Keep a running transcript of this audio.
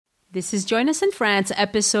This is Join Us in France,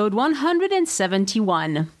 episode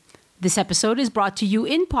 171. This episode is brought to you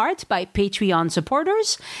in part by Patreon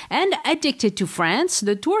supporters and Addicted to France,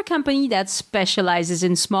 the tour company that specializes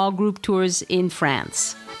in small group tours in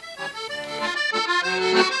France.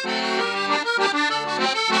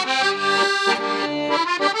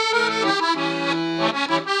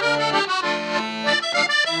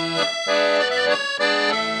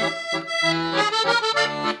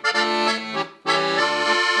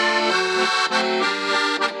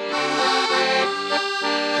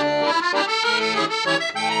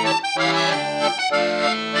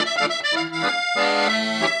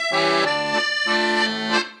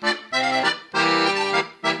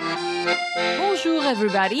 Bonjour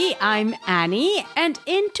everybody, I'm Annie, and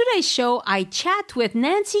in today's show I chat with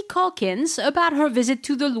Nancy Calkins about her visit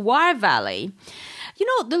to the Loire Valley. You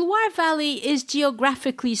know, the Loire Valley is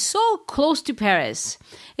geographically so close to Paris.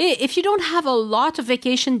 If you don't have a lot of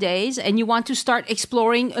vacation days and you want to start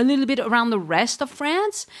exploring a little bit around the rest of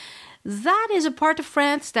France, that is a part of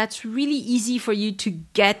France that's really easy for you to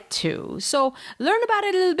get to. So learn about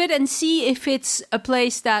it a little bit and see if it's a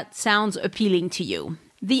place that sounds appealing to you.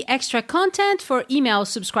 The extra content for email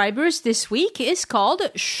subscribers this week is called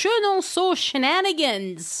Chenonceau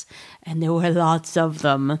Shenanigans. And there were lots of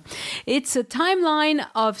them. It's a timeline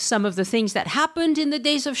of some of the things that happened in the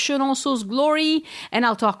days of Chenonceau's glory, and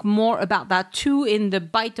I'll talk more about that too in the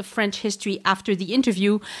Bite of French History after the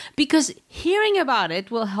interview, because hearing about it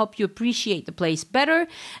will help you appreciate the place better,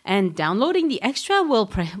 and downloading the extra will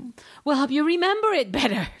help you remember it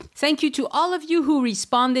better. Thank you to all of you who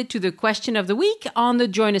responded to the question of the week on the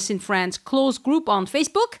Join Us in France closed group on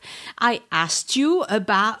Facebook. I asked you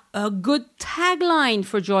about a good tagline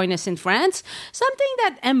for Join Us in France, something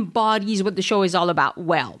that embodies what the show is all about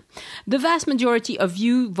well. The vast majority of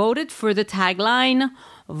you voted for the tagline,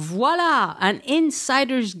 Voila, an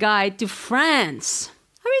insider's guide to France.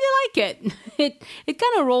 I really like it. It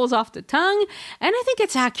kind of rolls off the tongue, and I think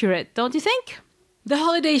it's accurate, don't you think? The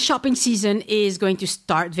holiday shopping season is going to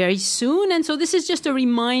start very soon, and so this is just a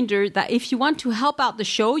reminder that if you want to help out the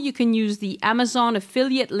show, you can use the Amazon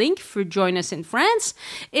affiliate link for Join Us in France.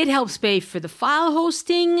 It helps pay for the file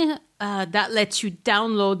hosting that lets you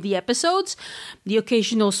download the episodes, the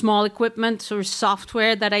occasional small equipment or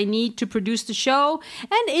software that I need to produce the show,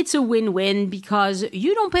 and it's a win-win because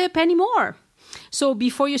you don't pay a penny more. So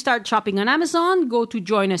before you start shopping on Amazon, go to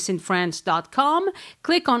joinusinfrance.com,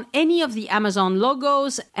 click on any of the Amazon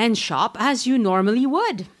logos, and shop as you normally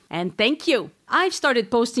would. And thank you. I've started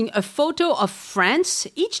posting a photo of France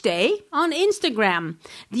each day on Instagram.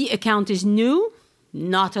 The account is new.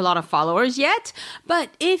 Not a lot of followers yet,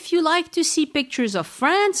 but if you like to see pictures of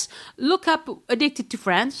France, look up Addicted to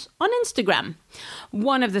France on Instagram.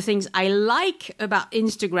 One of the things I like about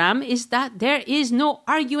Instagram is that there is no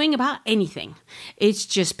arguing about anything. It's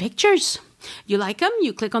just pictures. You like them,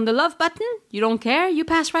 you click on the love button, you don't care, you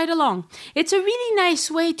pass right along. It's a really nice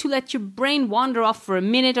way to let your brain wander off for a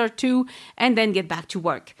minute or two and then get back to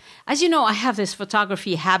work. As you know, I have this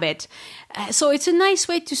photography habit, so it's a nice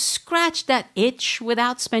way to scratch that itch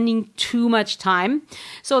without spending too much time.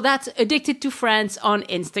 So that's Addicted to France on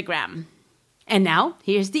Instagram. And now,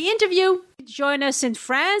 here's the interview. Join Us in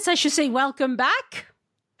France. I should say welcome back.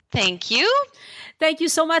 Thank you. Thank you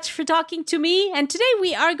so much for talking to me. And today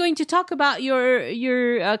we are going to talk about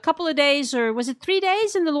your couple of days, or was it 3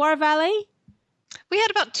 days in the Loire Valley? We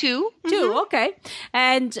had about two. Okay.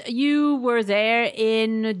 And you were there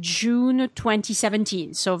in June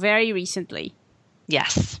 2017, so very recently.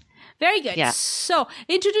 Yes. Very good. Yeah. So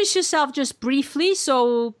introduce yourself just briefly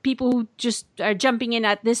so people who just are jumping in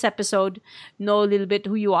at this episode know a little bit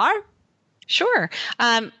who you are. Sure.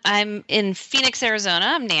 I'm in Phoenix, Arizona.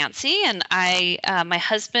 I'm Nancy, and my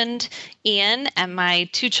husband, Ian, and my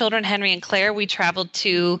two children, Henry and Claire, we traveled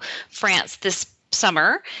to France this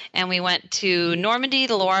summer, and we went to Normandy,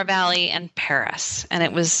 the Loire Valley, and Paris, and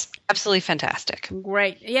it was absolutely fantastic.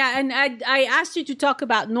 Great. Yeah, and I asked you to talk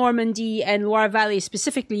about Normandy and Loire Valley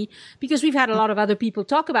specifically because we've had a lot of other people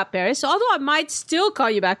talk about Paris, although I might still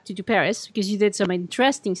call you back to do Paris because you did some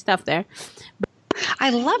interesting stuff there. I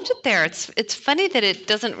loved it there. It's funny that it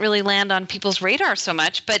doesn't really land on people's radar so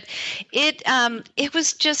much, but it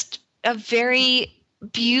was just a very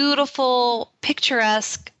beautiful,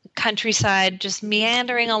 picturesque countryside, just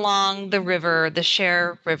meandering along the river, the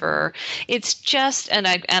Cher River. It's just and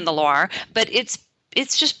the Loire, but it's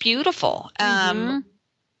just beautiful.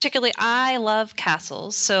 Particularly, I love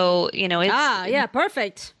castles, so it's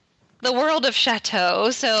perfect. The world of chateau,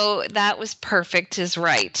 so that was perfect is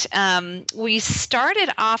right. We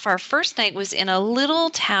started off, our first night was in a little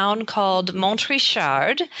town called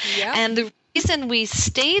Montrichard, and reason we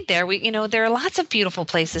stayed there, there are lots of beautiful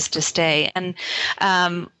places to stay, and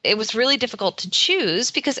it was really difficult to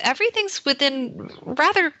choose because everything's within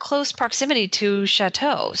rather close proximity to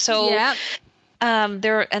chateau. So Yeah.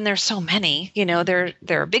 there's so many. There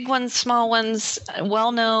are big ones, small ones,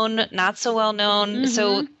 well known, not so well known.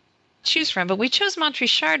 So choose from, but we chose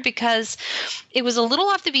Montrichard because it was a little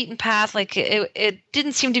off the beaten path. Like it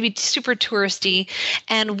didn't seem to be super touristy,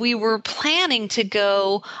 and we were planning to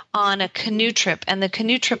go on a canoe trip, and the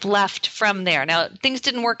canoe trip left from there. Now things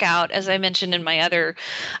didn't work out, as I mentioned in my other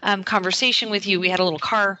conversation with you. We had a little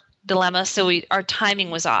car dilemma, so our timing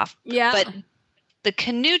was off. Yeah. But the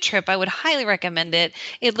canoe trip, I would highly recommend it.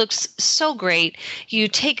 It looks so great. You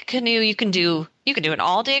take a canoe, you can do an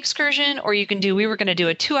all-day excursion, or we were going to do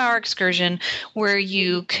a 2-hour excursion where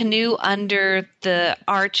you canoe under the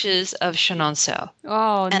arches of Chenonceau.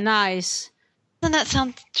 Oh, nice. Doesn't that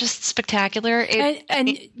sound just spectacular? And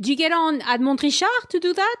do you get on at Montrichard to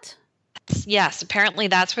do that? Yes, apparently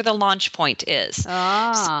that's where the launch point is.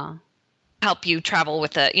 Ah. Help you travel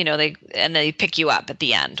with they pick you up at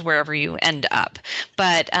the end wherever you end up.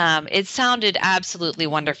 But it sounded absolutely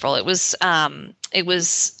wonderful. It was I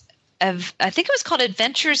think it was called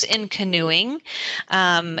Adventures in Canoeing,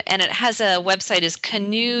 and it has a website is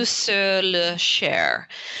Chenonceau Chateau,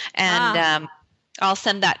 and I'll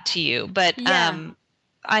send that to you. But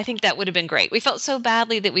I think that would have been great. We felt so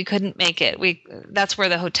badly that we couldn't make it. That's where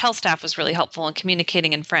the hotel staff was really helpful in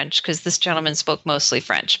communicating in French, because this gentleman spoke mostly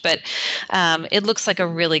French. But it looks like a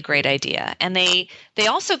really great idea. And they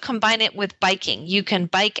also combine it with biking. You can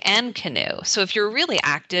bike and canoe. So if you're really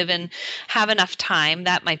active and have enough time,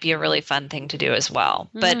 that might be a really fun thing to do as well.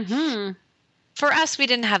 But for us, we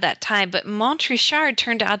didn't have that time. But Montrichard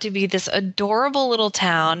turned out to be this adorable little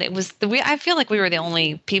town. I feel like we were the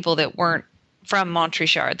only people that weren't from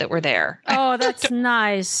Montrichard that were there. Oh, that's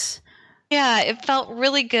nice. Yeah, it felt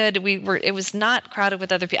really good. It was not crowded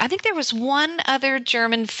with other people. I think there was one other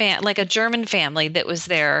German a German family that was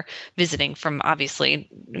there visiting from, obviously,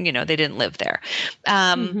 they didn't live there.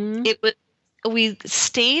 We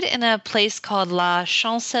stayed in a place called La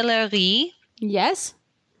Chancellerie. Yes.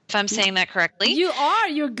 If I'm saying that correctly.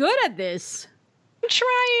 You're good at this. I'm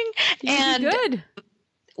trying. You're good.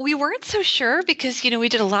 We weren't so sure because, we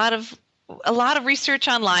did a lot of research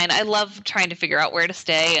online. I love trying to figure out where to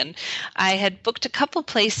stay, and I had booked a couple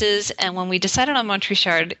places, and when we decided on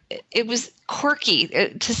Montrichard, it was quirky.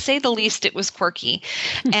 To say the least, it was quirky.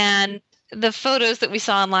 And the photos that we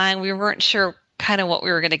saw online, we weren't sure kind of what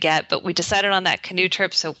we were going to get, but we decided on that canoe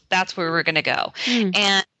trip, so that's where we were going to go.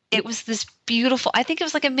 And it was this beautiful, I think it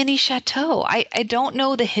was like a mini chateau. I don't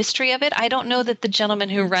know the history of it. I don't know that the gentleman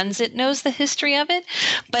who runs it knows the history of it,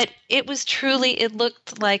 but it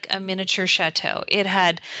looked like a miniature chateau. It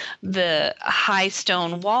had the high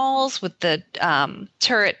stone walls with the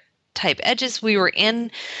turret type edges. We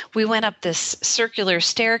went up this circular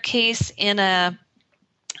staircase in a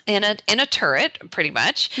turret, pretty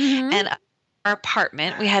much. And our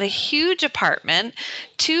apartment. We had a huge apartment,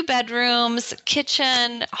 2 bedrooms,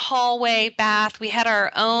 kitchen, hallway, bath. We had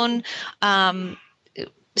our own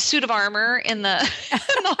suit of armor in the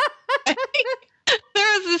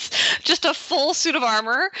there was just a full suit of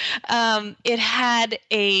armor. It had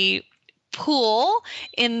a pool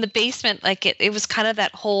in the basement. Like it was kind of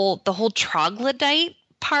the whole troglodyte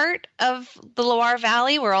part of the Loire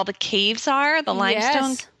Valley where all the caves are, the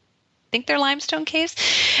limestone. Yes. I think they're limestone caves.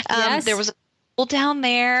 Yes. There was a pool down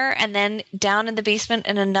there, and then down in the basement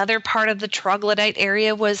in another part of the troglodyte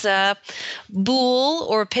area was a boule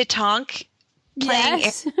or pétanque playing.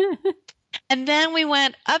 Yes. And then we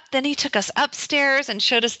went up. Then he took us upstairs and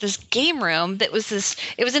showed us this game room that was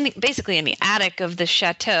it was basically in the attic of the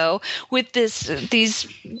chateau with these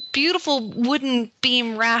beautiful wooden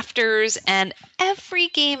beam rafters and every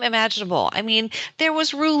game imaginable. I mean, there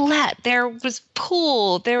was roulette, there was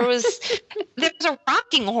pool, there was a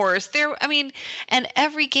rocking horse. And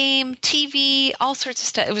every game, TV, all sorts of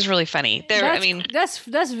stuff. It was really funny. That's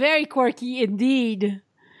very quirky indeed.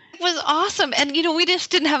 Was awesome, and we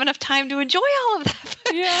just didn't have enough time to enjoy all of that.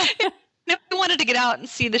 Yeah. We wanted to get out and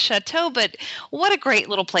see the chateau, but what a great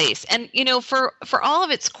little place. And for all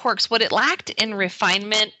of its quirks, what it lacked in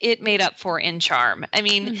refinement, it made up for in charm. I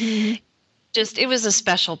mean, it was a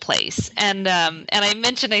special place. And I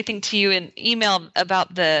mentioned, I think, to you in email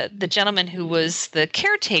about the gentleman who was the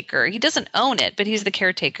caretaker. He doesn't own it, but he's the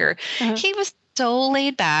caretaker. He was so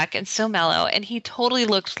laid back and so mellow, and he totally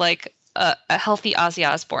looked like a healthy Ozzy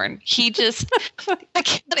Osbourne. He just, I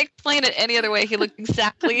can't explain it any other way. He looked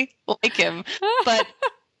exactly like him, but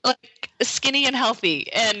like skinny and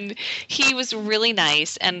healthy. And he was really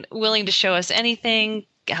nice and willing to show us anything.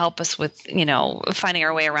 help us with, finding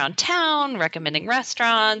our way around town, recommending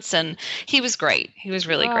restaurants. And he was great. He was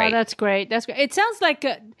really great. That's great. That's great. It sounds like,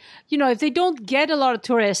 if they don't get a lot of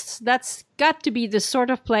tourists, that's got to be the sort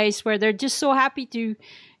of place where they're just so happy to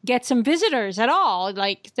get some visitors at all.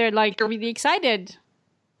 Like they're like really excited.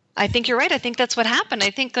 I think you're right. I think that's what happened. I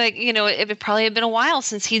think it probably had been a while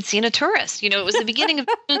since he'd seen a tourist. It was the beginning of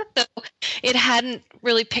June, so it hadn't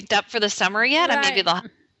really picked up for the summer yet. Right. Maybe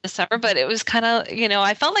the summer, but it was kind of,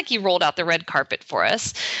 I felt like he rolled out the red carpet for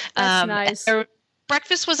us. That's nice.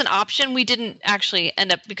 Breakfast was an option. We didn't actually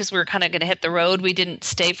end up, because we were kind of going to hit the road, we didn't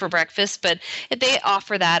stay for breakfast, but they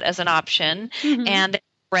offer that as an option. Mm-hmm. And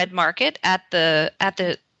bread market at the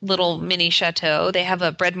little mini chateau. They have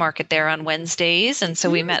a bread market there on Wednesdays. And so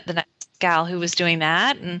we met the next gal who was doing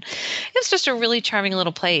that. And it was just a really charming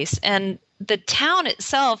little place. And the town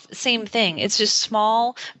itself, same thing. It's just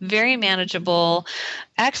small, very manageable,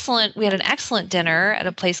 excellent. We had an excellent dinner at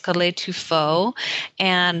a place called Les Tuffeaux,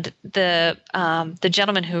 and the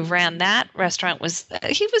gentleman who ran that restaurant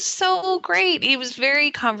he was so great. He was very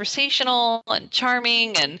conversational and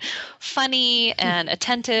charming and funny and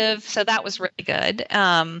attentive. So that was really good.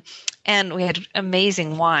 And we had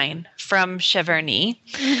amazing wine from Cheverny.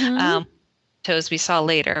 Mm-hmm. We saw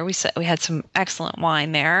later. We had some excellent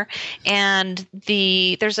wine there, and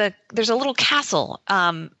there's a little castle,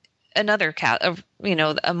 a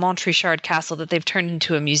Montrichard castle that they've turned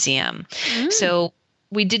into a museum. Mm. So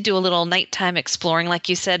we did do a little nighttime exploring, like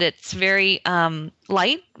you said. It's very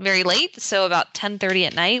light, very late. So about 10:30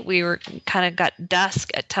 at night, we were kind of got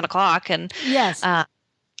dusk at 10 o'clock, and yes.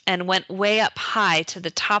 And went way up high to the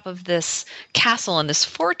top of this castle and this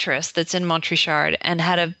fortress that's in Montrichard, and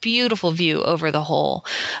had a beautiful view over the whole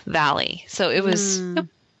valley. So it was a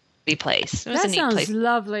pretty place. It was a neat place. That sounds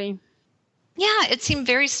lovely. Yeah, it seemed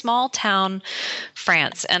very small town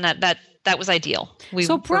France, and that was ideal.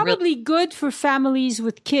 So probably good for families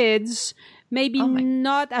with kids. Maybe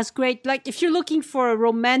not as great. Like if you're looking for a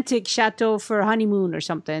romantic chateau for a honeymoon or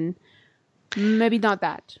something, maybe not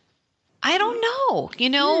that. I don't know,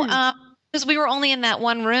 because we were only in that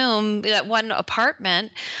one room, that one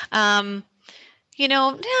apartment. No,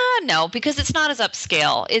 because it's not as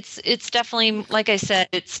upscale. It's definitely, like I said,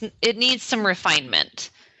 it needs some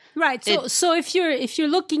refinement. Right. So if you're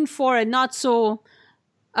looking for a not so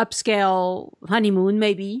upscale honeymoon,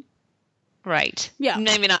 maybe. Right. Yeah.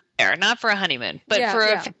 Maybe not there, not for a honeymoon, but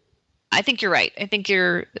I think you're right. I think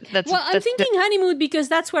I'm thinking honeymoon because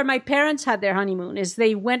that's where my parents had their honeymoon. Is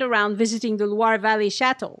they went around visiting the Loire Valley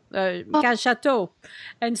Chateau, Chateau,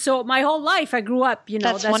 and so my whole life I grew up.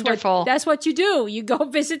 That's wonderful. That's what you do. You go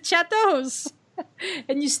visit chateaus,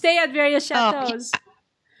 and you stay at various chateaus.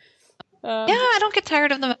 I don't get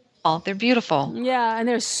tired of them at all. They're beautiful. Yeah, and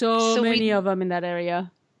there's so many of them in that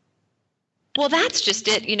area. Well, that's just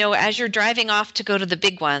it. As you're driving off to go to the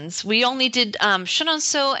big ones, we only did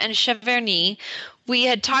Chenonceau and Cheverny. We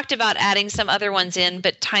had talked about adding some other ones in,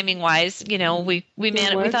 but timing wise, we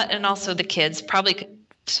thought, and also the kids probably could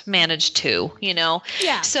manage two, Yeah.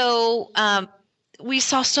 So we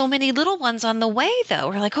saw so many little ones on the way, though.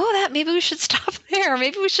 We're like, maybe we should stop there.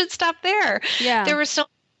 Maybe we should stop there. Yeah. There were so many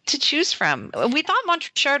to choose from. We thought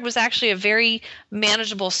Montrichard was actually a very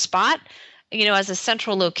manageable spot, as a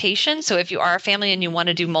central location. So if you are a family and you want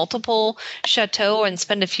to do multiple chateaux and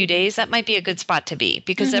spend a few days, that might be a good spot to be,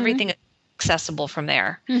 because everything is accessible from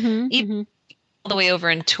there. Even all the way over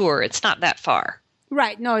in Tours, it's not that far.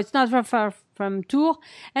 Right. No, it's not very far from Tours.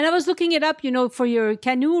 And I was looking it up, for your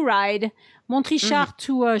canoe ride, Montrichard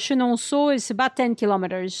to Chenonceau is about 10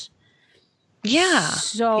 kilometers. Yeah.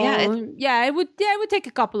 So, it would take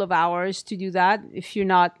a couple of hours to do that if you're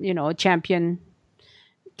not, a champion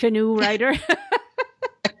canoe rider.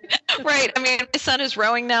 Right. I mean, my son is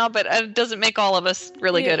rowing now, but it doesn't make all of us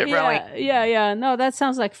really good at rowing. Yeah. No, that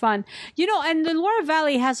sounds like fun. And the Loire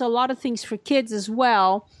Valley has a lot of things for kids as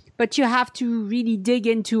well, but you have to really dig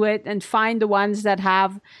into it and find the ones that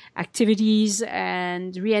have activities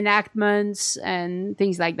and reenactments and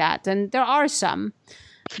things like that. And there are some,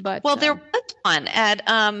 but... Well, there was one at...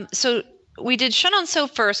 So we did Chenonceau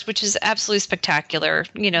first, which is absolutely spectacular.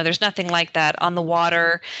 There's nothing like that on the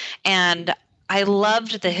water. And I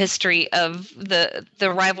loved the history of the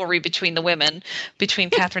rivalry between the women, between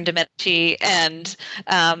Catherine de Medicis and,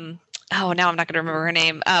 now I'm not going to remember her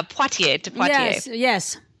name, Poitiers.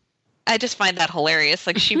 Yes. I just find that hilarious.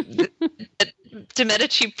 Like de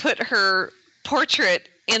Medicis put her portrait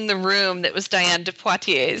in the room that was Diane de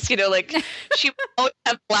Poitiers, she would always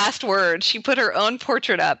have the last word. She put her own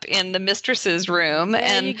portrait up in the mistress's room.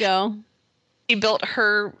 There you go. she built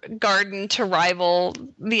her garden to rival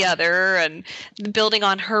the other, and building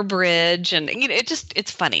on her bridge, and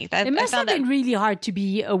it's funny. It must have been really hard to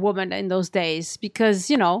be a woman in those days because,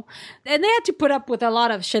 and they had to put up with a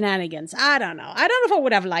lot of shenanigans. I don't know if I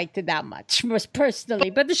would have liked it that much personally,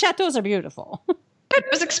 but the chateaux are beautiful. It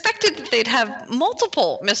was expected that they'd have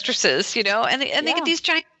multiple mistresses, and they get these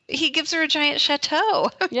giant. He gives her a giant chateau.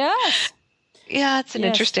 Yes. Yeah, it's an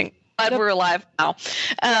interesting. Glad we're alive now.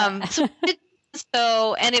 And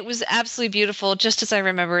it was absolutely beautiful, just as I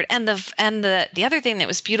remembered. And the other thing that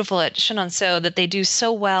was beautiful at Chenonceau that they do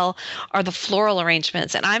so well are the floral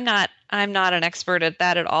arrangements. And I'm not an expert at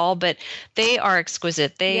that at all, but they are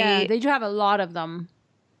exquisite. They do have a lot of them.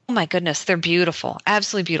 Oh my goodness, they're beautiful,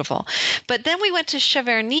 absolutely beautiful. But then we went to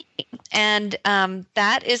Cheverny, and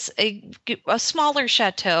that is a smaller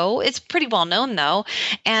chateau. It's pretty well known though,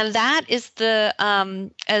 and that is the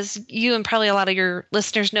as you and probably a lot of your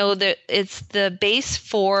listeners know, that it's the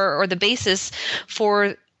basis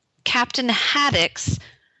for Captain Haddock's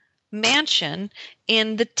mansion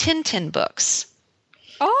in the Tintin books.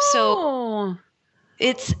 Oh, so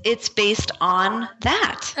it's based on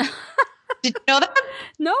that. Did you know that?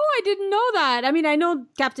 No, I didn't know that. I mean, I know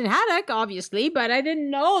Captain Haddock, obviously, but I didn't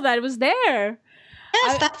know that it was there.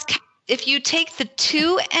 Yes, if you take the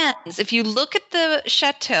two ends, if you look at the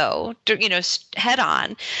chateau, head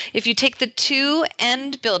on, if you take the two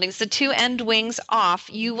end buildings, the two end wings off,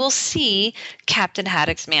 you will see Captain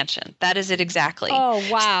Haddock's mansion. That is it exactly. Oh,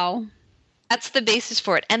 wow. That's the basis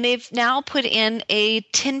for it. And they've now put in a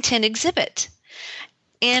Tintin exhibit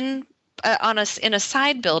in a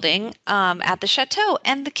side building at the chateau,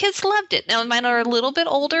 and the kids loved it. Now mine are a little bit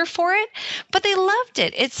older for it, but they loved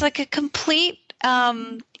it. It's like a complete.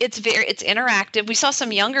 It's interactive. We saw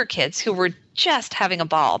some younger kids who were just having a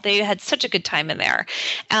ball. They had such a good time in there.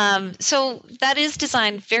 So that is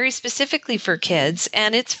designed very specifically for kids,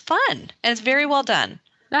 and it's fun, and it's very well done.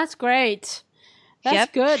 That's great.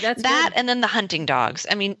 That's good. That's that, good. and then the hunting dogs.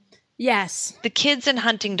 I mean, yes, the kids and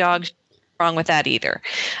hunting dogs. Wrong with that either.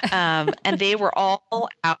 And they were all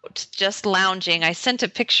out just lounging. I sent a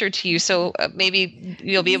picture to you, so maybe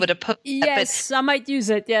you'll be able to post that. Yes, I might use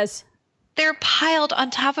it. Yes. They're piled on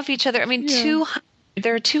top of each other. I mean,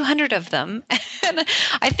 there are 200 of them. And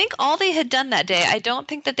I think all they had done that day, I don't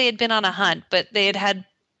think that they had been on a hunt, but they had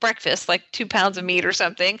breakfast, like 2 pounds of meat or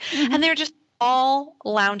something. Mm-hmm. And they're just all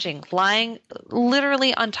lounging, lying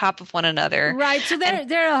literally on top of one another. Right. So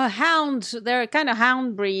they're a hound. They're a kind of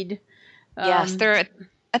hound breed. Yes,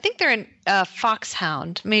 I think they're a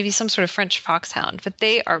foxhound, maybe some sort of French foxhound, but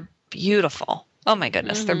they are beautiful. Oh my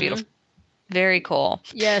goodness, they're beautiful. Very cool.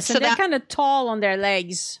 Yes, so they're kind of tall on their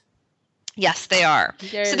legs. Yes, they are.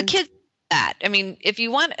 So the kids, I mean, if you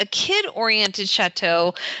want a kid-oriented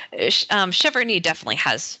chateau, Cheverny definitely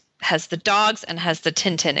has the dogs and has the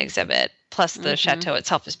Tintin exhibit. Plus, the chateau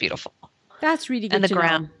itself is beautiful. That's really good. And the to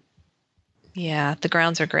ground. know. Yeah, the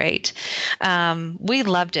grounds are great. We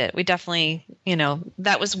loved it. We definitely,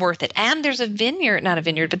 that was worth it. And there's not a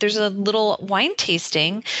vineyard, but there's a little wine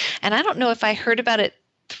tasting. And I don't know if I heard about it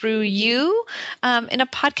through you in a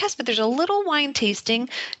podcast, but there's a little wine tasting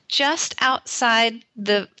just outside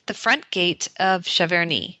the front gate of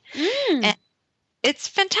Cheverny. And it's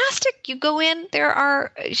fantastic. You go in,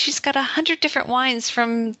 she's got 100 different wines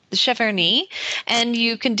from Cheverny, and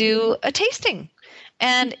you can do a tasting.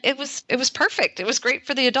 And it was perfect. It was great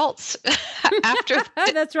for the adults. After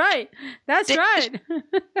That's right.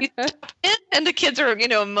 And the kids are,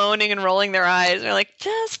 moaning and rolling their eyes. They're like,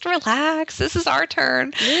 just relax. This is our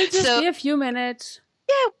turn. It'll just be a few minutes.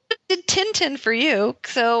 Yeah, we did Tintin for you.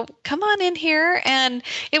 So come on in here. And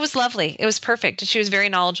it was lovely. It was perfect. She was very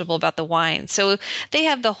knowledgeable about the wine. So they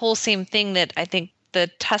have the whole same thing that I think the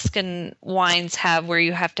Tuscan wines have, where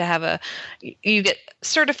you have to you get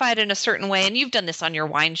certified in a certain way. And you've done this on your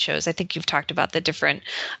wine shows. I think you've talked about the different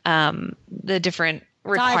requirements.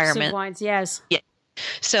 Types of wines, yes. Yeah.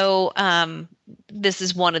 So this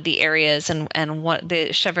is one of the areas, and what the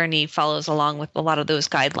Cheverny follows along with a lot of those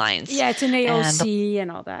guidelines. Yeah, it's an AOC and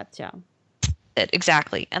all that. Yeah.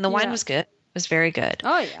 Exactly. And the wine was good. It was very good.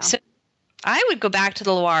 Oh, yeah. So I would go back to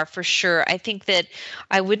the Loire for sure. I think that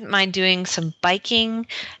I wouldn't mind doing some biking,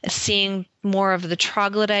 seeing more of the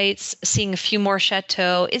troglodytes, seeing a few more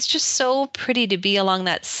chateaux. It's just so pretty to be along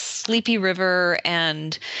that sleepy river,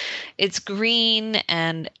 and it's green,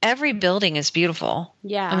 and every building is beautiful.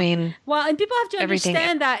 Yeah. I mean, well, and people have to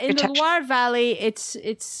understand that in the Loire Valley,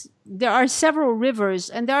 there are several rivers,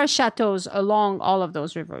 and there are chateaux along all of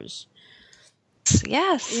those rivers.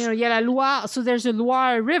 Yes. Il y a la Loire. So there's a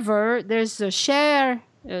Loire River. There's the Cher.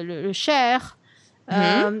 Le Cher.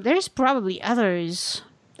 There's probably others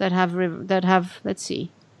that have, let's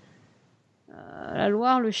see, La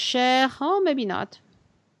Loire, Le Cher. Oh, maybe not.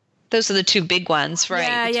 Those are the two big ones,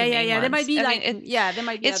 right? Yeah. There might be there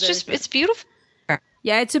might be it's others. It's beautiful.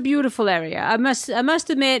 Yeah, it's a beautiful area. I must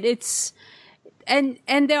admit, it's and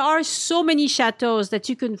there are so many chateaux that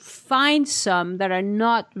you can find some that are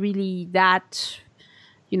not really that,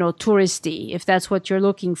 touristy, if that's what you're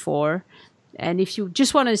looking for. And if you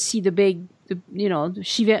just want to see the big,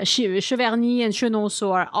 Cheverny and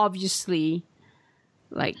Chenonceau are obviously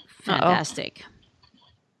like fantastic.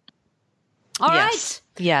 All right.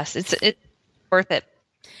 Yes, it's worth it.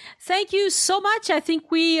 Thank you so much. I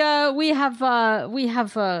think we have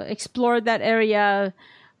explored that area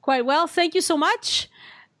quite well. Thank you so much.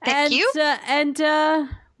 Thank you.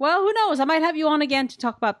 Well, who knows? I might have you on again to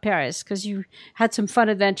talk about Paris, because you had some fun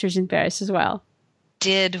adventures in Paris as well.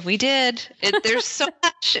 We did. There's so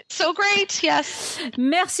much. It's so great. Yes.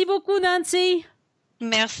 Merci beaucoup, Nancy.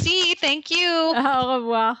 Merci. Thank you. Au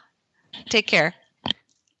revoir. Take care.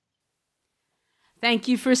 Thank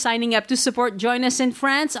you for signing up to support Join Us in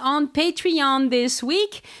France on Patreon this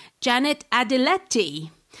week, Janet Adeletti.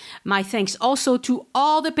 My thanks also to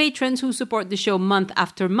all the patrons who support the show month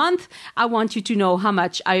after month. I want you to know how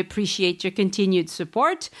much I appreciate your continued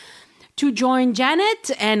support. To join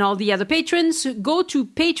Janet and all the other patrons, go to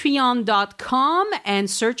patreon.com and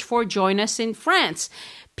search for Join Us in France.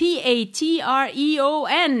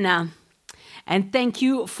 Patreon. And thank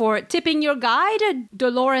you for tipping your guide,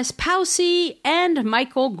 Dolores Pousey and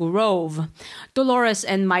Michael Grove. Dolores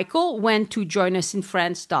and Michael went to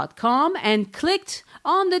joinusinfrance.com and clicked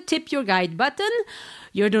on the Tip Your Guide button.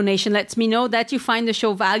 Your donation lets me know that you find the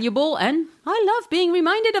show valuable, and I love being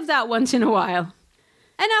reminded of that once in a while.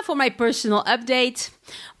 And now for my personal update.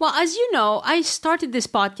 Well, as you know, I started this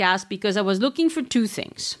podcast because I was looking for two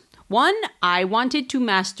things. One, I wanted to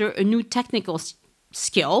master a new technical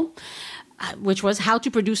skill, which was how to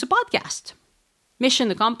produce a podcast.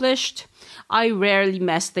 Mission accomplished. I rarely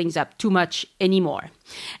mess things up too much anymore.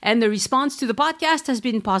 And the response to the podcast has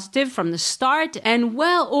been positive from the start, and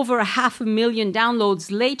well over 500,000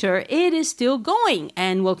 downloads later, it is still going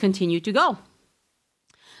and will continue to go.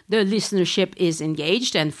 The listenership is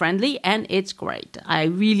engaged and friendly, and it's great. I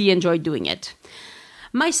really enjoy doing it.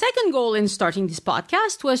 My second goal in starting this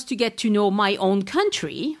podcast was to get to know my own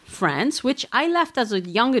country, France, which I left as a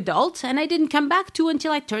young adult and I didn't come back to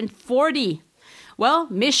until I turned 40. Well,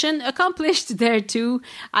 mission accomplished there too.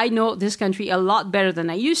 I know this country a lot better than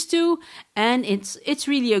I used to, and it's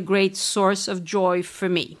really a great source of joy for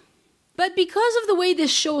me. But because of the way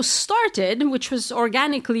this show started, which was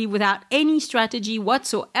organically without any strategy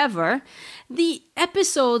whatsoever, the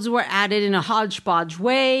episodes were added in a hodgepodge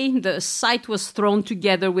way, the site was thrown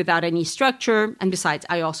together without any structure, and besides,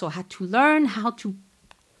 I also had to learn how to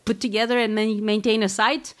put together and maintain a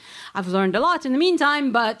site. I've learned a lot in the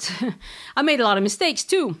meantime, but I made a lot of mistakes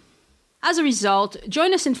too. As a result,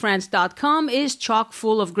 joinusinfrance.com is chock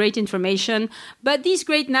full of great information, but these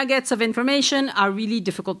great nuggets of information are really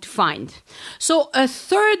difficult to find. So a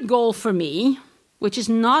third goal for me, which is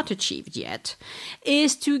not achieved yet,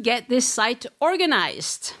 is to get this site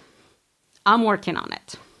organized. I'm working on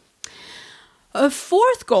it. A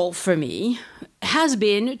fourth goal for me has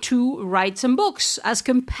been to write some books as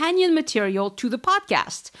companion material to the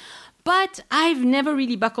podcast, but I've never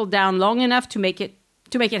really buckled down long enough to make it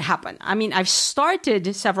happen. I mean, I've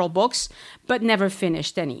started several books, but never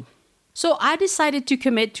finished any. So I decided to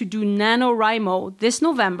commit to do NaNoWriMo this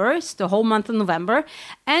November, it's the whole month of November,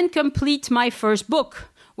 and complete my first book,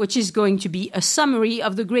 which is going to be a summary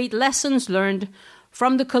of the great lessons learned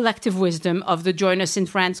from the collective wisdom of the Join Us in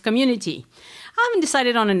France community. I haven't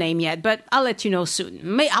decided on a name yet, but I'll let you know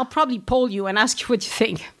soon. I'll probably poll you and ask you what you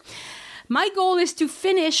think. My goal is to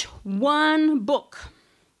finish one book.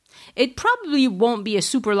 It probably won't be a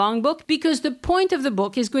super long book because the point of the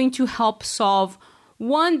book is going to help solve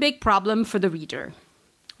one big problem for the reader.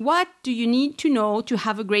 What do you need to know to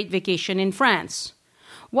have a great vacation in France?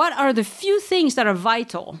 What are the few things that are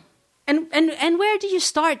vital? And where do you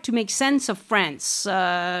start to make sense of France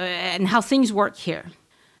and how things work here?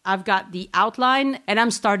 I've got the outline and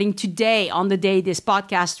I'm starting today on the day this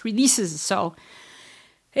podcast releases, so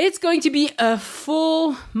it's going to be a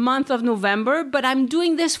full month of November, but I'm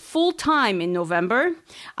doing this full time in November.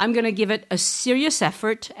 I'm going to give it a serious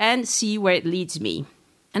effort and see where it leads me.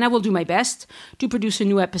 And I will do my best to produce a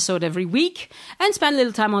new episode every week and spend a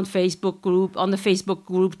little time on the Facebook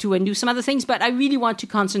group too, and do some other things, but I really want to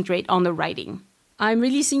concentrate on the writing. I'm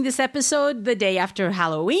releasing this episode the day after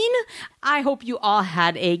Halloween. I hope you all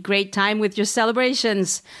had a great time with your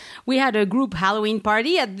celebrations. We had a group Halloween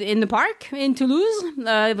party in the park in Toulouse.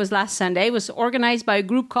 It was last Sunday. It was organized by a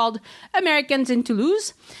group called Americans in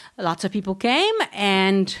Toulouse. Lots of people came,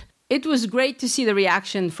 and it was great to see the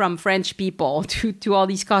reaction from French people to all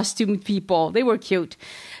these costumed people. They were cute.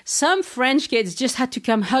 Some French kids just had to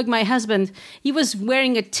come hug my husband. He was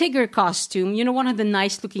wearing a tiger costume, one of the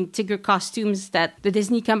nice-looking tiger costumes that the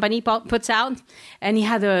Disney company puts out. And he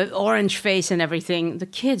had an orange face and everything. The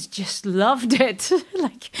kids just loved it.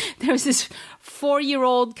 Like, there was this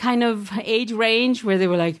 4-year-old kind of age range where they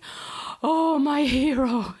were like, oh, my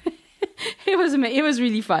hero. It was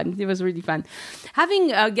really fun. It was really fun. Having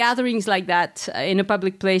gatherings like that in a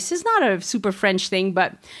public place is not a super French thing,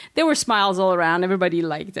 but there were smiles all around. Everybody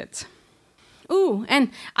liked it. Ooh,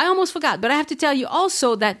 and I almost forgot, but I have to tell you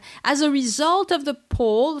also that as a result of the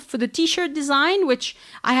poll for the t-shirt design, which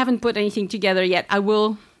I haven't put anything together yet, I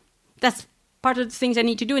will. That's part of the things I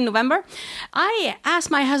need to do in November. I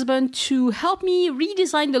asked my husband to help me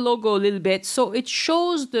redesign the logo a little bit so it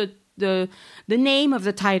shows the name of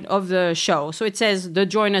the title of the show. So it says the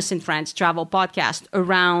Join Us in France Travel Podcast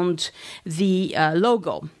around the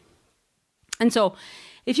logo. And so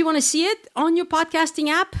if you want to see it on your podcasting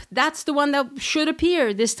app, that's the one that should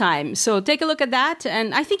appear this time. So take a look at that.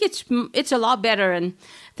 And I think it's a lot better. And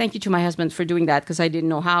thank you to my husband for doing that, because I didn't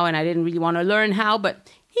know how and I didn't really want to learn how, but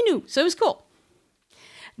he knew. So it was cool.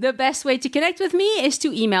 The best way to connect with me is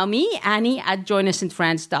to email me,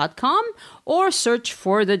 Annie@joinusinfrance.com, or search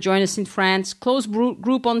for the Join Us in France closed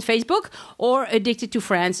group on Facebook or Addicted to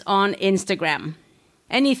France on Instagram.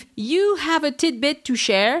 And if you have a tidbit to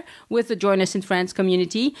share with the Join Us in France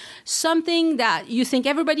community, something that you think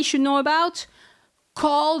everybody should know about,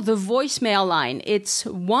 call the voicemail line. It's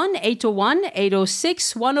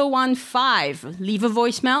 1-801-806-1015. Leave a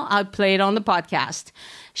voicemail. I'll play it on the podcast.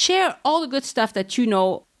 Share all the good stuff that you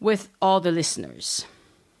know with all the listeners.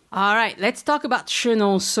 All right, let's talk about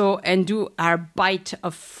Chenonceau and do our bite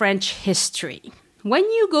of French history. When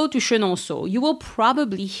you go to Chenonceau, you will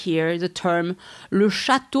probably hear the term Le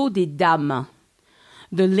Château des Dames,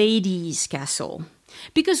 the ladies' castle,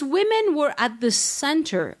 because women were at the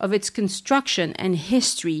center of its construction and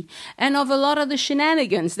history and of a lot of the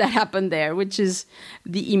shenanigans that happened there, which is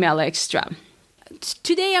the email extra.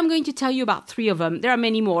 Today, I'm going to tell you about 3 of them. There are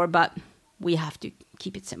many more, but we have to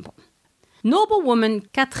keep it simple. Noblewoman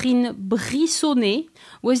Catherine Brissonnet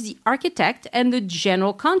was the architect and the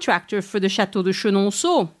general contractor for the Château de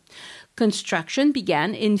Chenonceau. Construction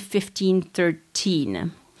began in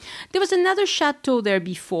 1513. There was another chateau there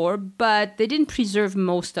before, but they didn't preserve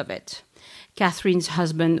most of it. Catherine's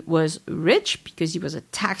husband was rich because he was a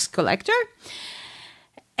tax collector,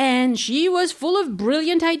 and she was full of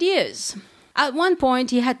brilliant ideas. At one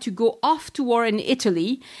point, he had to go off to war in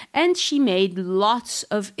Italy, and she made lots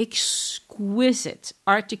of exquisite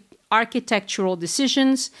architectural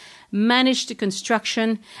decisions, managed the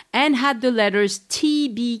construction, and had the letters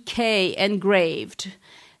TBK engraved.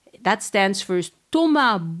 That stands for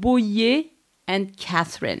Thomas Boyer and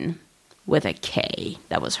Catherine, with a K.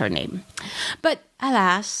 That was her name. But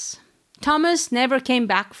alas, Thomas never came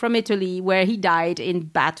back from Italy, where he died in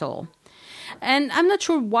battle. And I'm not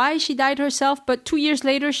sure why she died herself, but 2 years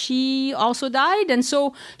later, she also died. And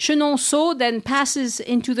so Chenonceau then passes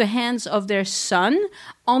into the hands of their son,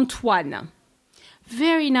 Antoine.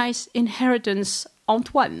 Very nice inheritance,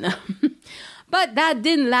 Antoine. But that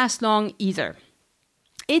didn't last long either.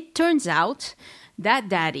 It turns out that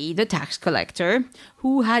Daddy, the tax collector,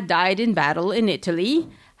 who had died in battle in Italy,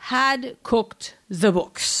 had cooked the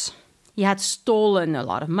books. He had stolen a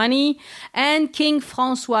lot of money, and King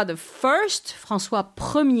François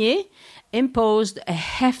I, imposed a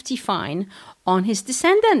hefty fine on his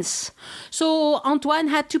descendants. So Antoine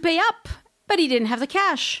had to pay up, but he didn't have the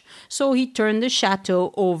cash. So he turned the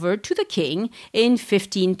chateau over to the king in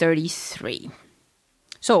 1533.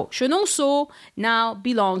 So Chenonceau now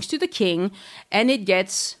belongs to the king, and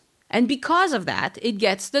because of that, it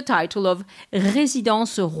gets the title of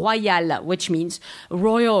Résidence Royale, which means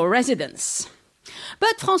royal residence.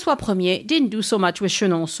 But François I didn't do so much with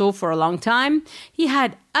Chenonceau for a long time. He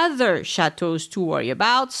had other chateaux to worry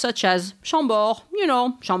about, such as Chambord,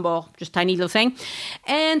 Chambord, just tiny little thing,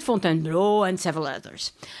 and Fontainebleau, and several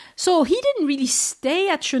others. So he didn't really stay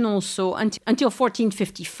at Chenonceau until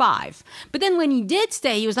 1455. But then when he did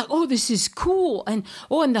stay, he was like, oh, this is cool. And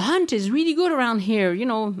the hunt is really good around here,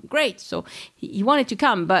 great. So he wanted to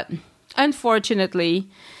come, but unfortunately,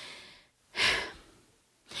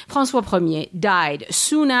 François Ier died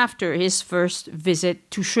soon after his first visit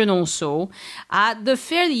to Chenonceau at the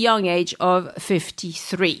fairly young age of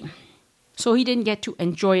 53. So he didn't get to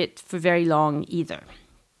enjoy it for very long either.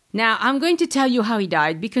 Now, I'm going to tell you how he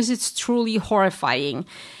died because it's truly horrifying.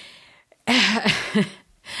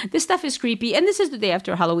 This stuff is creepy, and this is the day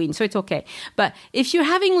after Halloween, so it's okay. But if you're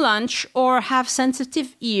having lunch or have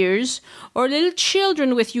sensitive ears or little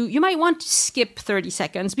children with you, you might want to skip 30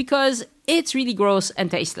 seconds because it's really gross and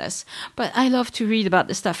tasteless. But I love to read about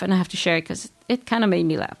this stuff, and I have to share it because it kind of made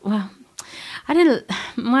me laugh.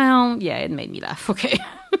 It made me laugh, okay.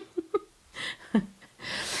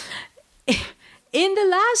 In the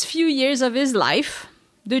last few years of his life,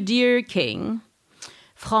 the dear king,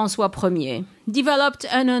 François Ier, developed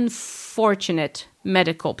an unfortunate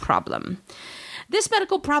medical problem. This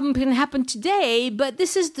medical problem can happen today, but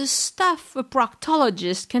this is the stuff a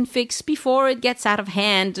proctologist can fix before it gets out of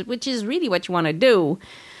hand, which is really what you want to do.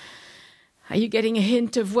 Are you getting a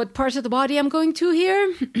hint of what parts of the body I'm going to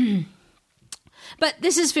here? But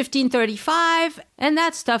this is 1535, and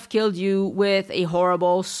that stuff killed you with a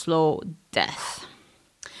horrible, slow death.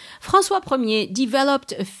 François Ier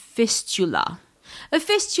developed a fistula. A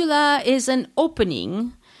fistula is an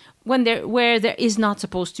opening where there is not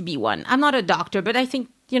supposed to be one. I'm not a doctor, but I think,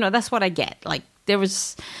 that's what I get. Like, there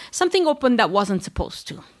was something open that wasn't supposed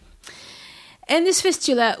to. And this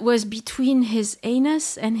fistula was between his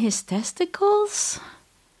anus and his testicles.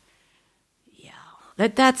 Yeah,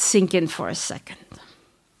 let that sink in for a second.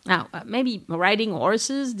 Now, maybe riding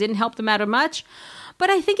horses didn't help the matter much, but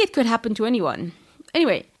I think it could happen to anyone.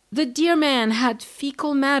 Anyway, the dear man had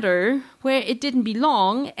fecal matter where it didn't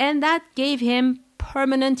belong, and that gave him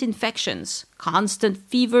permanent infections, constant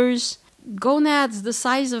fevers, gonads the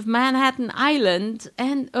size of Manhattan Island,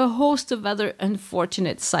 and a host of other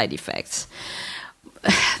unfortunate side effects.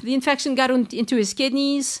 The infection got into his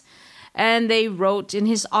kidneys, and they wrote in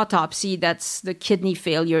his autopsy that the kidney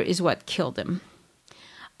failure is what killed him.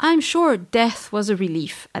 I'm sure death was a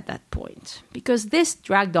relief at that point, because this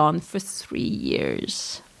dragged on for 3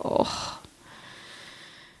 years. Oh.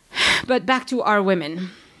 But back to our women.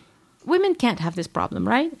 Women can't have this problem,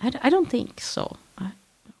 right? I don't think so.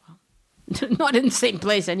 Not in the same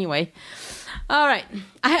place anyway. All right.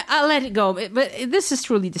 I'll let it go. But this is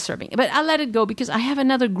truly disturbing. But I'll let it go because I have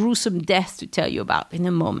another gruesome death to tell you about in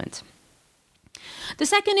a moment. The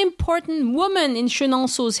second important woman in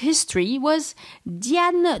Chenonceau's history was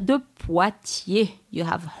Diane de Poitiers. You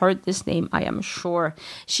have heard this name, I am sure.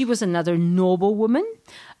 She was another noble woman,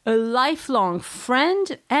 a lifelong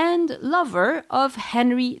friend and lover of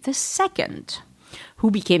Henry II, who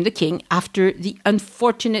became the king after the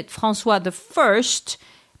unfortunate François I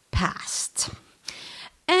passed.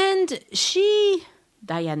 And she,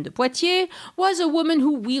 Diane de Poitiers, was a woman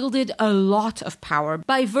who wielded a lot of power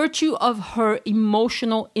by virtue of her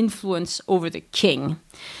emotional influence over the king.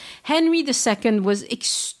 Henry II was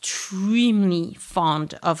extremely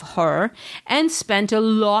fond of her and spent a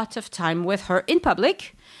lot of time with her in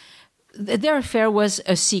public. Their affair was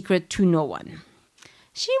a secret to no one.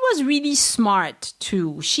 She was really smart,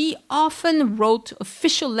 too. She often wrote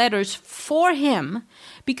official letters for him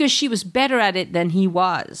because she was better at it than he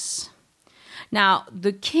was. Now,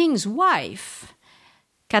 the king's wife,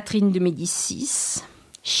 Catherine de Medicis,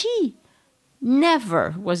 she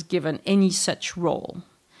never was given any such role.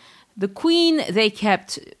 The queen, they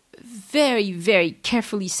kept very, very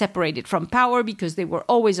carefully separated from power because they were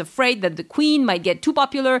always afraid that the queen might get too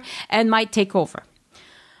popular and might take over.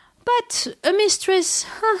 But a mistress,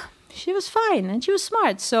 she was fine and she was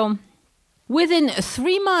smart. So within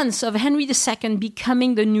 3 months of Henry II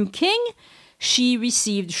becoming the new king, she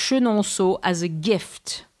received Chenonceau as a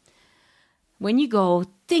gift. When you go,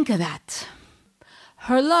 think of that.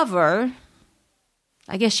 Her lover,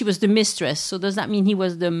 I guess she was the mistress, so does that mean he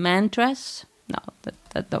was the mantress? No,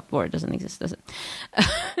 that word doesn't exist, does it?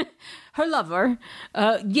 Her lover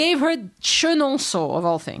gave her Chenonceau, of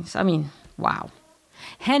all things. I mean, wow.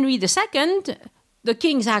 Henry II, the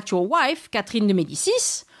king's actual wife, Catherine de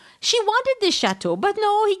Medicis, she wanted this chateau, but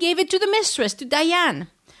no, he gave it to the mistress, to Diane.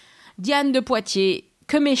 Diane de Poitiers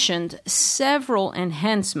commissioned several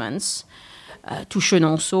enhancements to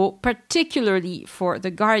Chenonceau, particularly for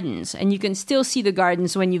the gardens. And you can still see the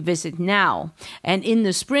gardens when you visit now. And in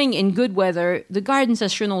the spring, in good weather, the gardens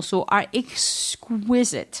at Chenonceau are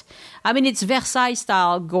exquisite. I mean, it's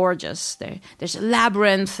Versailles-style, gorgeous. There's a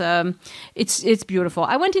labyrinth. It's beautiful.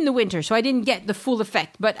 I went in the winter, so I didn't get the full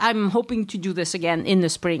effect, but I'm hoping to do this again in the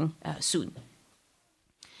spring soon.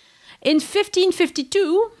 In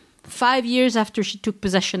 1552, 5 years after she took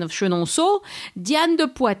possession of Chenonceau, Diane de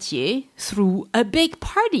Poitiers threw a big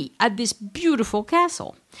party at this beautiful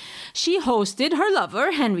castle. She hosted her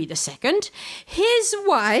lover, Henry II, his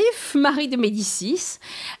wife, Marie de Medicis,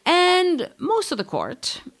 and most of the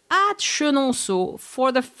court at Chenonceau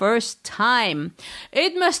for the first time.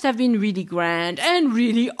 It must have been really grand and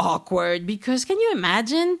really awkward because, can you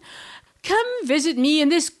imagine? Come visit me in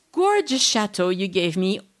this gorgeous chateau you gave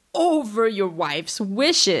me over your wife's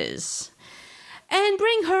wishes. And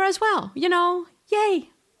bring her as well, yay.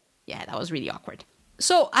 Yeah, that was really awkward.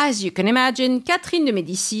 So, as you can imagine, Catherine de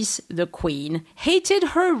Medicis, the queen, hated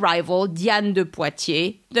her rival Diane de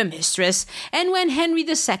Poitiers, the mistress, and when Henry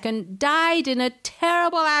II died in a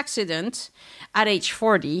terrible accident at age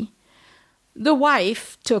 40, the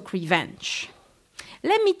wife took revenge.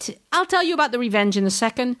 I'll tell you about the revenge in a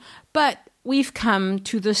second, but we've come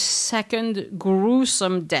to the second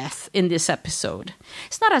gruesome death in this episode.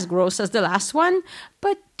 It's not as gross as the last one,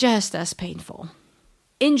 but just as painful.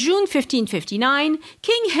 In June 1559,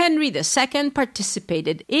 King Henry II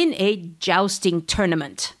participated in a jousting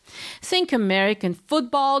tournament. Think American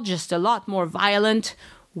football, just a lot more violent,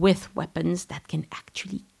 with weapons that can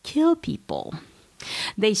actually kill people.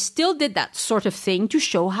 They still did that sort of thing to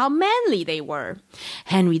show how manly they were.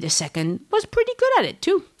 Henry II was pretty good at it,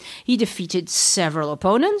 too. He defeated several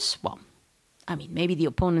opponents. Well, maybe the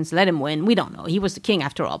opponents let him win. We don't know. He was the king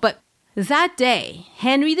after all. But that day,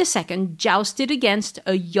 Henry II jousted against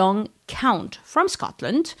a young count from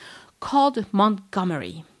Scotland called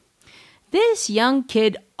Montgomery. This young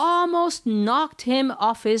kid almost knocked him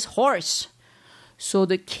off his horse. So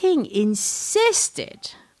the king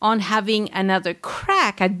insisted on having another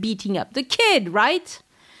crack at beating up the kid, right?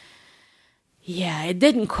 Yeah, it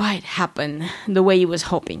didn't quite happen the way he was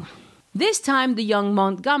hoping. This time, the young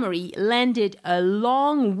Montgomery landed a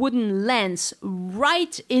long wooden lance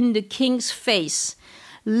right in the king's face,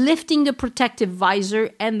 lifting the protective visor,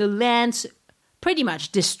 and the lance pretty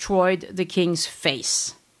much destroyed the king's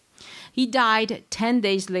face. He died 10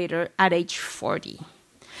 days later at age 40.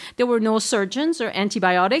 There were no surgeons or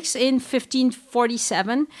antibiotics in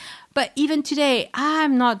 1547, but even today,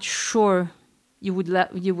 I'm not sure you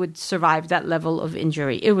would survive that level of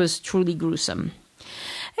injury. It was truly gruesome.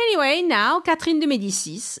 Anyway, now Catherine de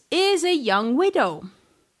Medicis is a young widow,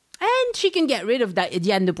 and she can get rid of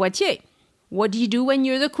Diane de Poitiers. What do you do when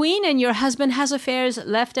you're the queen and your husband has affairs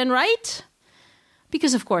left and right?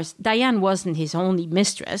 Because, of course, Diane wasn't his only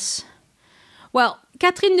mistress. Well,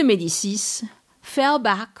 Catherine de Medicis fell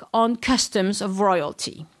back on customs of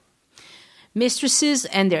royalty. Mistresses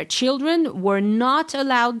and their children were not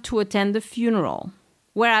allowed to attend the funeral,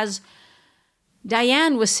 whereas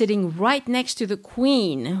Diane was sitting right next to the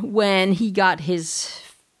queen when he got his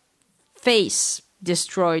face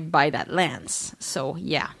destroyed by that lance. So,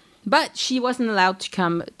 yeah. But she wasn't allowed to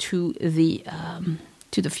come to the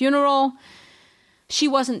funeral. She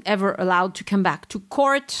wasn't ever allowed to come back to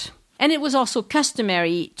court. And it was also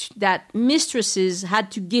customary that mistresses had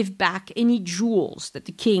to give back any jewels that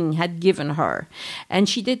the king had given her. And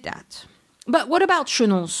she did that. But what about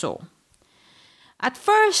Chenonceau? At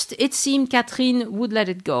first, it seemed Catherine would let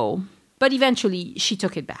it go, but eventually she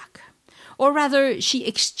took it back. Or rather, she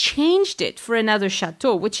exchanged it for another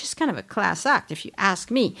chateau, which is kind of a class act, if you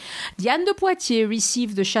ask me. Diane de Poitiers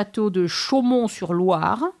received the chateau de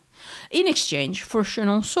Chaumont-sur-Loire in exchange for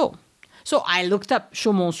Chenonceau. So I looked up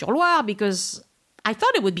Chaumont-sur-Loire because I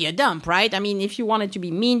thought it would be a dump, right? If you wanted to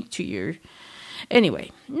be mean to your...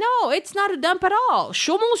 Anyway, no, it's not a dump at all.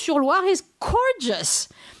 Chaumont-sur-Loire is gorgeous.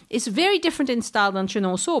 It's very different in style than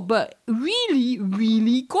Chenonceau, but really,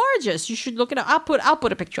 really gorgeous. You should look it up. I'll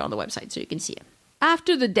put a picture on the website so you can see it.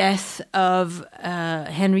 After the death of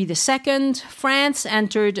Henry II, France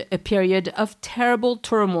entered a period of terrible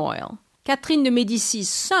turmoil. Catherine de Medicis'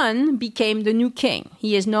 son became the new king.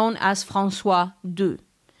 He is known as François II.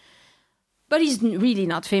 But he's really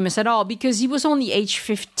not famous at all because he was only age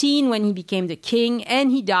 15 when he became the king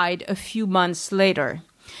and he died a few months later.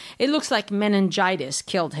 It looks like meningitis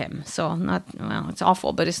killed him. So it's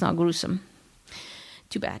awful, but it's not gruesome.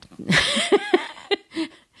 Too bad.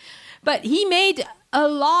 But he made a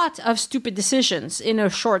lot of stupid decisions in a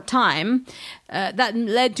short time that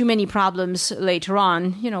led to many problems later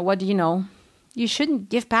on. What do you know? You shouldn't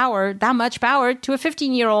give that much power to a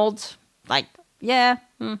 15-year-old.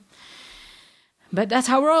 But that's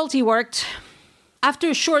how royalty worked.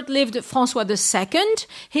 After short-lived François II,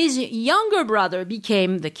 his younger brother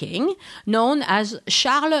became the king, known as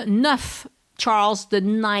Charles IX, Charles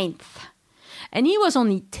IX. And he was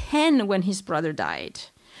only 10 when his brother died.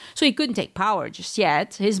 So he couldn't take power just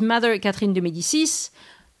yet. His mother, Catherine de Medicis,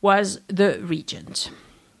 was the regent.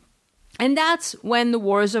 And that's when the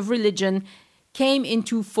wars of religion came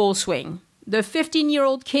into full swing. The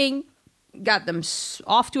 15-year-old king got them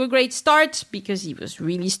off to a great start because he was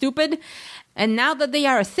really stupid. And now that they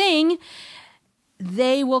are a thing,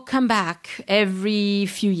 they will come back every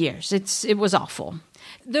few years. It was awful.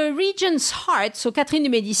 The regent's heart, so Catherine de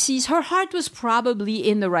Medicis, her heart was probably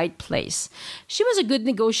in the right place. She was a good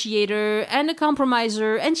negotiator and a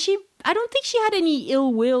compromiser, and I don't think she had any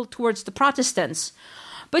ill will towards the Protestants.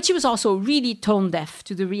 But she was also really tone deaf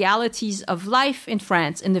to the realities of life in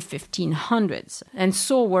France in the 1500s. And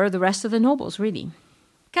so were the rest of the nobles, really.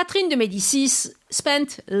 Catherine de Medicis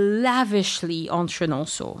spent lavishly on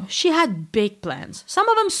Chenonceau. She had big plans, some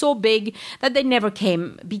of them so big that they never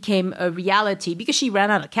became a reality because she ran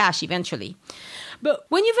out of cash eventually. But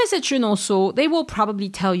when you visit Chenonceau, they will probably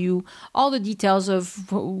tell you all the details of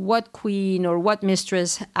what queen or what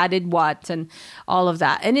mistress added what and all of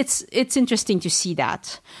that. And it's interesting to see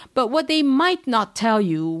that. But what they might not tell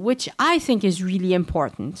you, which I think is really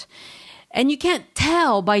important, and you can't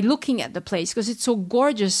tell by looking at the place because it's so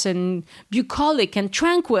gorgeous and bucolic and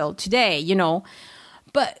tranquil today, you know.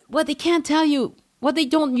 But what they can't tell you, what they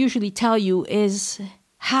don't usually tell you is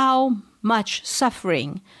how much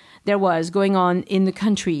suffering there was going on in the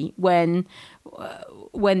country when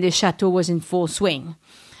the chateau was in full swing.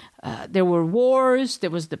 There were wars, there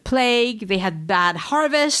was the plague, they had bad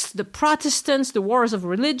harvests, the Protestants, the wars of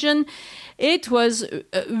religion. It was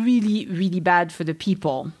really, really bad for the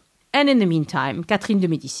people. And in the meantime, Catherine de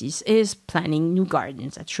Medicis is planning new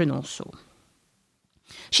gardens at Chenonceau.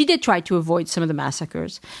 She did try to avoid some of the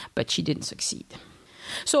massacres, but she didn't succeed.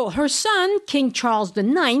 So her son, King Charles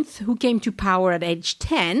IX, who came to power at age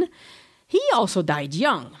 10, he also died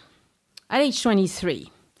young, at age 23.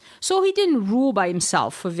 So he didn't rule by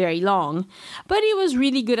himself for very long, but he was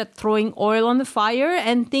really good at throwing oil on the fire,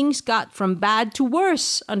 and things got from bad to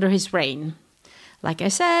worse under his reign. Like I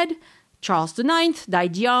said, Charles IX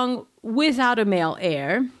died young without a male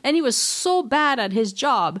heir, and he was so bad at his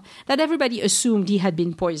job that everybody assumed he had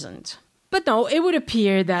been poisoned. But no, it would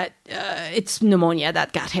appear that it's pneumonia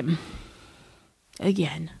that got him.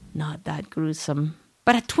 Again, not that gruesome.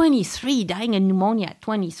 But at 23, dying of pneumonia at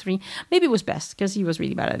 23, maybe it was best because he was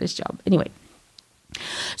really bad at his job. Anyway,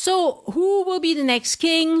 so who will be the next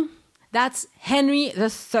king? That's Henry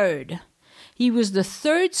III. He was the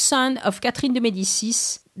third son of Catherine de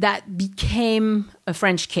Medicis that became a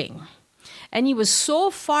French king. And he was so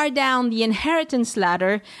far down the inheritance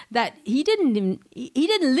ladder that he didn't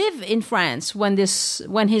live in France when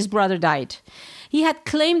his brother died. He had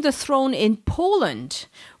claimed the throne in Poland,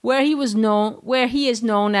 where he is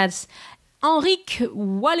known as Henryk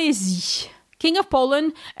Walezy, King of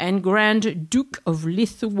Poland and Grand Duke of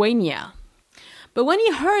Lithuania. But when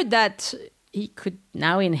he heard that he could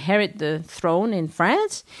now inherit the throne in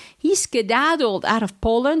France, he skedaddled out of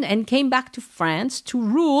Poland and came back to France to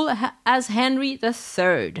rule as Henry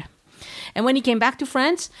III. And when he came back to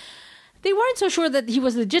France, they weren't so sure that he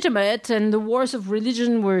was legitimate, and the wars of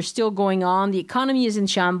religion were still going on. The economy is in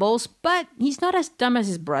shambles, but he's not as dumb as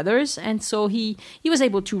his brothers, and so he was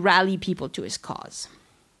able to rally people to his cause.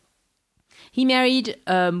 He married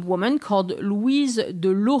a woman called Louise de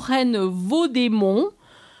Lorraine-Vaudémont,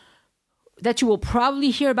 that you will probably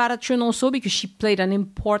hear about at Chenonceau because she played an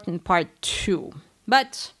important part too.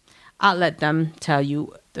 But I'll let them tell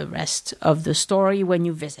you the rest of the story when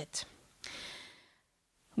you visit.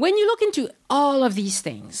 When you look into all of these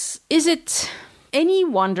things, is it any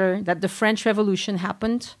wonder that the French Revolution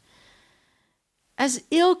happened? As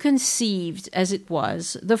ill-conceived as it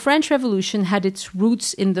was, the French Revolution had its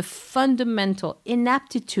roots in the fundamental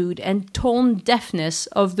inaptitude and tone deafness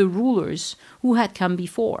of the rulers who had come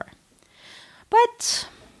before. But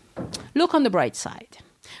look on the bright side.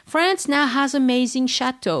 France now has amazing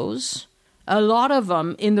chateaux, a lot of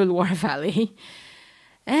them in the Loire Valley.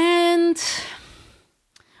 And,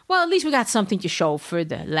 well, at least we got something to show for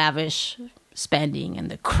the lavish spending and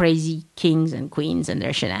the crazy kings and queens and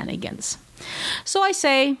their shenanigans. So I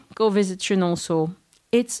say, go visit Chenonceau.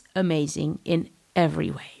 It's amazing in every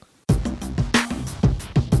way.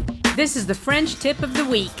 This is the French tip of the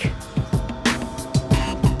week.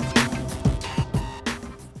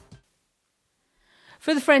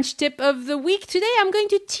 For the French tip of the week today, I'm going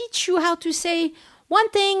to teach you how to say one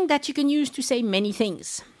thing that you can use to say many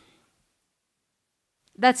things.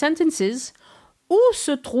 That sentence is, où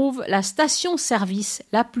se trouve la station-service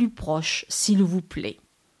la plus proche, s'il vous plaît?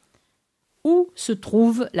 Où se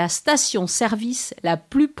trouve la station-service la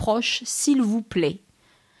plus proche, s'il vous plaît?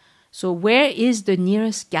 So where is the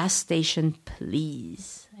nearest gas station,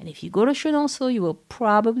 please? And if you go to Chenonceau, you will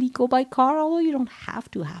probably go by car, although you don't have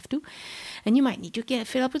to. And you might need to get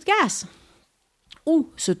filled up with gas. Où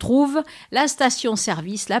se trouve la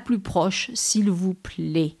station-service la plus proche, s'il vous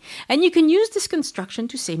plaît? And you can use this construction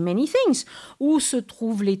to say many things. Où se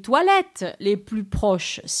trouvent les toilettes les plus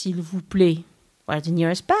proches, s'il vous plaît? Where are the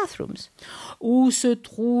nearest bathrooms? Où se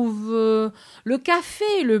trouve le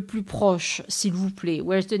café le plus proche, s'il vous plaît?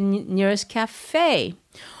 Where's the nearest café?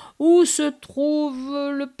 Où se trouve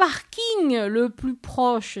le parking le plus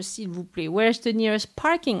proche, s'il vous plaît? Where's the nearest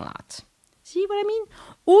parking lot? See what I mean?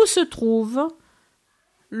 Où se trouve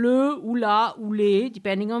le ou la ou les,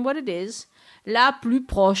 depending on what it is, la plus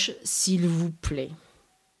proche, s'il vous plaît.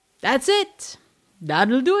 That's it.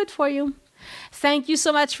 That'll do it for you. Thank you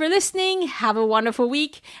so much for listening. Have a wonderful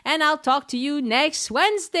week, and I'll talk to you next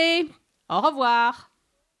Wednesday. Au revoir.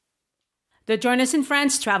 The Join Us in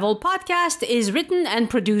France Travel Podcast is written and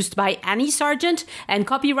produced by Annie Sargent and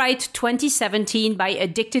copyright 2017 by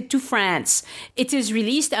Addicted to France. It is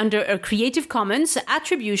released under a Creative Commons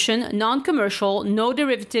Attribution, Non-Commercial, No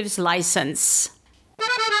Derivatives license.